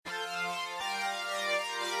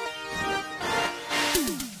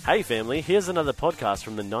Hey family, here's another podcast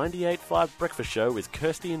from the 98.5 Breakfast Show with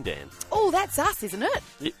Kirsty and Dan. Oh, that's us, isn't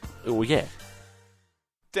it? Oh, yeah.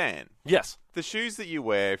 Dan, Yes. the shoes that you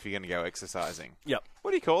wear if you're going to go exercising, Yep.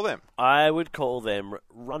 what do you call them? I would call them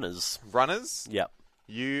runners. Runners? Yep.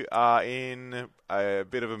 You are in a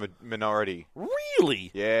bit of a minority.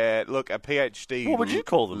 Really? Yeah, look, a PhD... What would you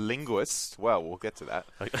call them? Linguist. Well, we'll get to that.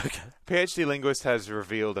 Okay. PhD linguist has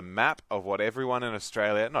revealed a map of what everyone in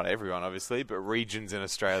Australia, not everyone obviously, but regions in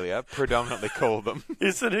Australia predominantly call them.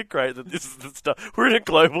 Isn't it great that this is the stuff? We're in a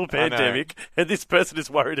global pandemic, and this person is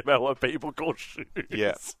worried about what people call shoes.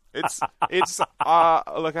 Yeah. It's look,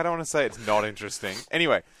 I don't want to say it's not interesting.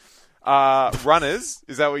 Anyway, runners,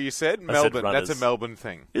 is that what you said? Melbourne. runners. That's a Melbourne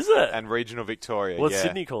thing. Is it? And regional Victoria, What's yeah.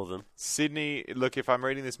 Sydney call them? Sydney, look, if I'm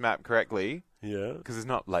reading this map correctly, Yeah. because it's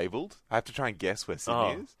not labelled, I have to try and guess where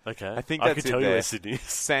Sydney is. Okay. I think I that's can it tell you there. where Sydney is.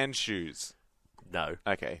 SANDSHOEs. No.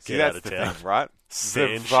 Okay, so Get that's out of the town. thing, right? The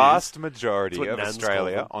SANDSHOEs. vast majority That's what of Nans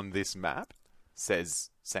Australia call them. on this map says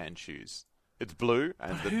SANDSHOEs. It's blue,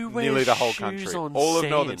 and Who nearly wears the whole shoes country, on all of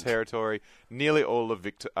Northern sand? Territory, nearly all of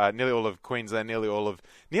Queensland, nearly all of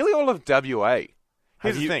WA. Here's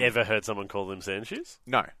Have the you thing. ever heard someone call them sand shoes?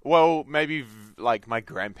 No. Well, maybe like my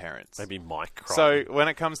grandparents. Maybe Mike. So when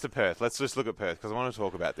it comes to Perth, let's just look at Perth because I want to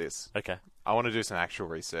talk about this. Okay. I want to do some actual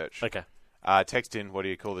research. Okay. Text in, what do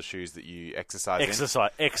you call the shoes that you exercise in?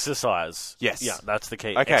 Exercise. Yes. Yeah, that's the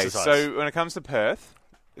key. Okay, Exercise. so when it comes to Perth,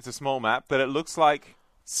 it's a small map, but it looks like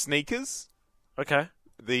sneakers. Okay.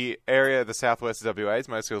 The area of the southwest of WA is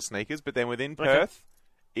mostly all sneakers, but then within Okay. Perth,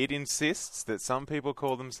 it insists that some people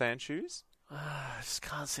call them sand shoes. I just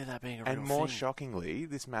can't see that being a And real more thing. shockingly,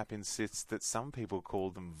 this map insists that some people call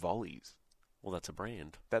them volleys. Well, that's a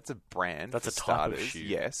brand. That's a brand. That's for a type of starters, shoe.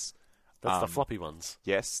 Yes. That's the floppy ones.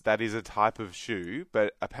 Yes, that is a type of shoe,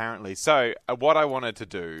 but apparently... So, what I wanted to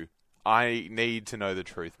do, I need to know the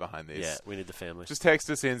truth behind this. Yeah, we need the family. Just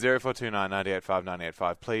text us in 0429 985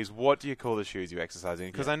 985, please. What do you call the shoes you exercise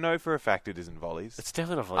in? Because I know for a fact it isn't volleys. It's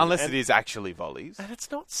definitely not volleys. Unless and, it is actually volleys. And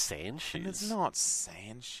it's not sand shoes. And it's not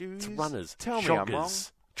sand shoes. It's runners. Tell me joggers, I'm wrong.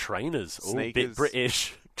 Trainers. Ooh, Sneakers. bit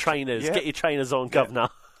British. Trainers. Yeah. Get your trainers on, governor.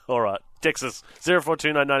 All right. Text us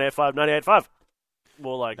 0429 985 985.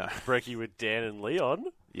 More like Brekkie with Dan and Leon.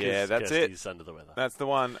 Yeah, 'cause that's Kirsty's under the weather. That's the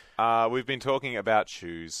one. We've been talking about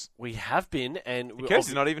shoes. We have been, and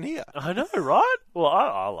Kirsty's not even here. I know, right? Well,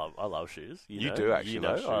 I love shoes. You know. do actually You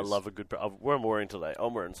know, love I shoes. love a good. What am I wearing today?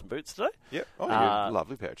 I'm wearing some boots today. Yep. Oh, you're a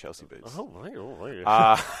lovely pair of Chelsea boots. Oh, thank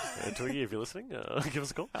you. Twiggy, if you're listening, give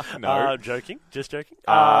us a call. No. Joking, just joking.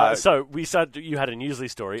 Uh, so we said you had a Newsly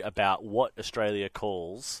story about what Australia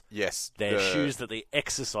calls Yes. their shoes that they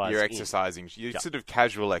exercise. You're in. exercising. You're Yep. sort of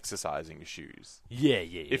casual exercising shoes. Yeah.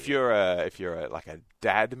 If you're like a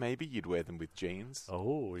dad, maybe you'd wear them with jeans.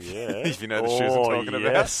 Oh yeah. If you know the shoes I'm talking about.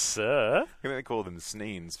 Yes, sir. I think they call them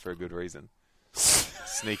sneens for a good reason.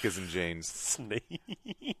 Sneakers and jeans.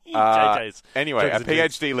 JK's. Anyway, Jokes a and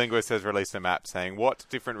jeans. PhD linguist has released a map saying what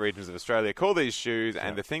different regions of Australia call these shoes,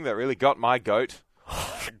 and the thing that really got my goat,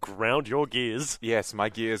 Ground your gears. yes, my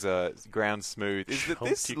gears are ground smooth, is that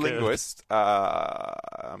this Chomped your linguist,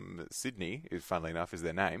 Sydney, funnily enough, is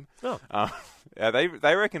their name. Oh.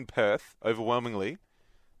 They reckon Perth, overwhelmingly,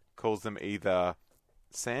 calls them either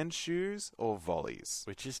sand shoes or volleys.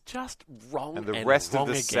 Which is just wrong. And the rest of wrong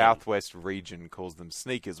the again. southwest region calls them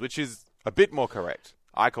sneakers, which is a bit more correct.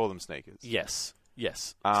 I call them sneakers. Yes.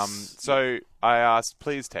 So I asked,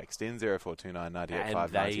 please text in 0429 985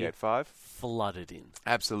 And they 985. flooded in.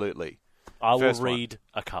 Absolutely. I will First one. read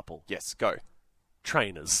a couple. Yes, go.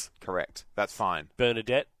 Trainers. Correct. That's fine.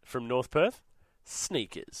 Bernadette from North Perth.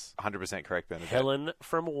 Sneakers. 100% correct, Bernadette. Helen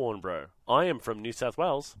from Warnbro. I am from New South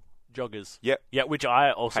Wales. Joggers. Yep. Yeah, which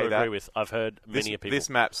I also Hey, agree that- with. I've heard many people. This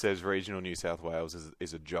map says regional New South Wales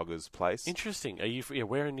is a jogger's place. Interesting. Are you?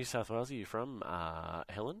 Where in New South Wales are you from?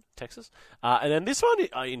 Helen, Texas. And then this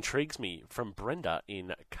one intrigues me from Brenda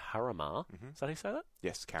in Carramar. Is that how you say that?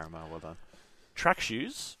 Yes, Caramel, well done. Track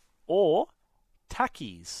shoes or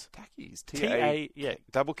tackies. Tackies. T-A, yeah.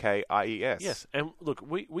 Double K-I-E-S. Yes. And look,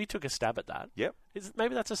 we took a stab at that. Yep.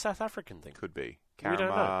 Maybe that's a South African thing. Could be. We don't know.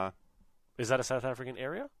 Caramar. Is that a South African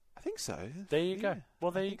area? I think so. There you go.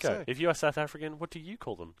 Well, there you go. so. If you are South African, what do you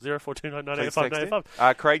call them? 0429 Please 985 text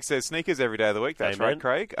in. Craig says sneakers every day of the week. That's Amen. right,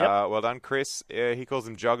 Craig. Yep. Well done, Chris. He calls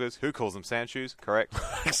them joggers. Who calls them sand shoes? Correct.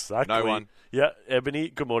 Exactly. No one. Yeah, Ebony,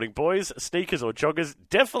 good morning, boys. Sneakers or joggers,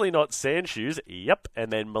 definitely not sand shoes. Yep.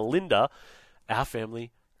 And then Melinda, our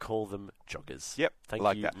family call them joggers. Yep. Thank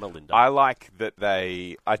like you, that. Melinda. I like that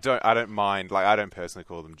they. I don't mind. Like I don't personally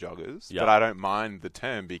call them joggers, Yep. but I don't mind the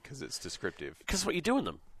term because it's descriptive. Because what you do in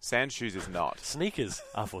them? Sand shoes is not. Sneakers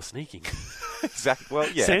are for sneaking. Exactly. Well,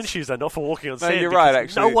 yeah. Sand shoes are not for walking on No, sand. you're right,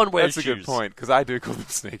 because actually. No one wears That's shoes. a good point, because I do call them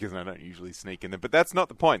sneakers, and I don't usually sneak in them. But that's not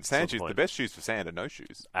the point. Sand not the shoes, point. the best shoes for sand are no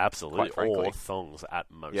shoes. Absolutely. Quite frankly. Or thongs at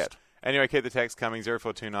most. Yeah. Anyway, keep the text coming,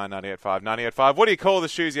 0429 985 985. What do you call the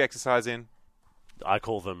shoes you exercise in? I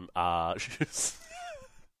call them shoes.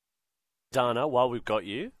 Dana, while we've got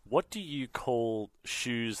you, what do you call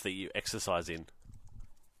shoes that you exercise in?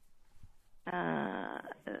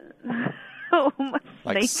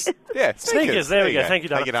 Sneakers. Yeah, Sneakers. There we go. Thank you,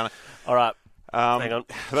 Dana. Thank you, Dana. All right. Hang on.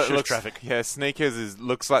 That Shoes looks, traffic. Yeah, sneakers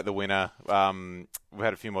looks like the winner. We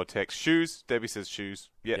had a few more texts. Shoes. Debbie says shoes.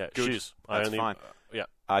 Yeah, good. Shoes. That's fine. Yeah.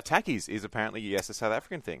 Tackies is apparently, yes, a South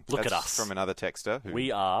African thing. Look That's at us. from another texter. Who,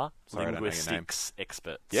 We are Sorry, I don't know your name. linguistics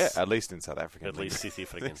experts. Yeah, at least in South Africa. At least South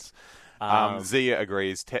Africans. Zia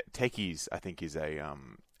agrees. Techies, I think, is a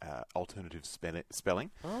alternative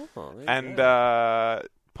spelling. Oh, there you And go.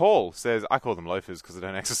 Paul says, I call them loafers because I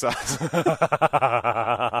don't exercise.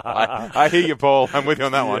 I hear you, Paul. I'm with you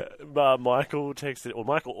on that one. Yeah, Michael texted, or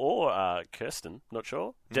Michael or Kirsten, not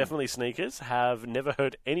sure. Definitely sneakers. Have never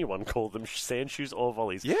heard anyone call them sand shoes or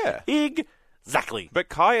volleys. Yeah. Exactly. But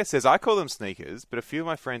Kaya says, I call them sneakers, but a few of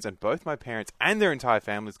my friends and both my parents and their entire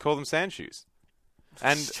families call them sand shoes.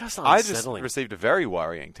 And It's just I just unsettling. received a very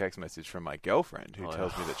worrying text message from my girlfriend who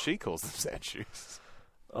tells me that she calls them sand shoes.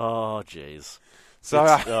 Oh, jeez. So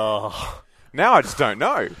Oh. now I just don't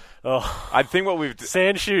know. Oh. I think what we've...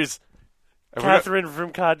 Sand shoes. Have we got- Catherine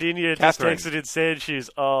from Cardinia just Catherine. texted in sand shoes.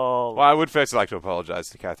 Oh. Well, I would first like to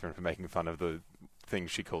apologise to Catherine for making fun of the thing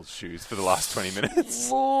she calls shoes for the last 20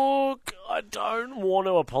 minutes. Look, I don't want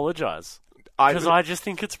to apologise. Because I just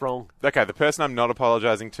think it's wrong. Okay, the person I'm not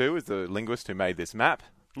apologising to is the linguist who made this map.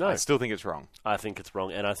 No. I still think it's wrong. I think it's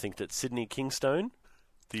wrong. And I think that Sydney Kingstone...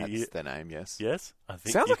 That's their name, yes. Yes? I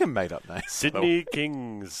think Sounds like a made-up name. Sydney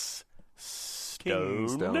Kingstone.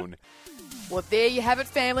 Kingstone. Well, there you have it,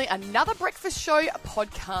 family. Another Breakfast Show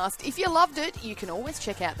podcast. If you loved it, you can always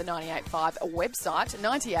check out the 98.5 website,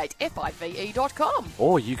 98five.com.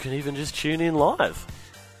 Or you can even just tune in live.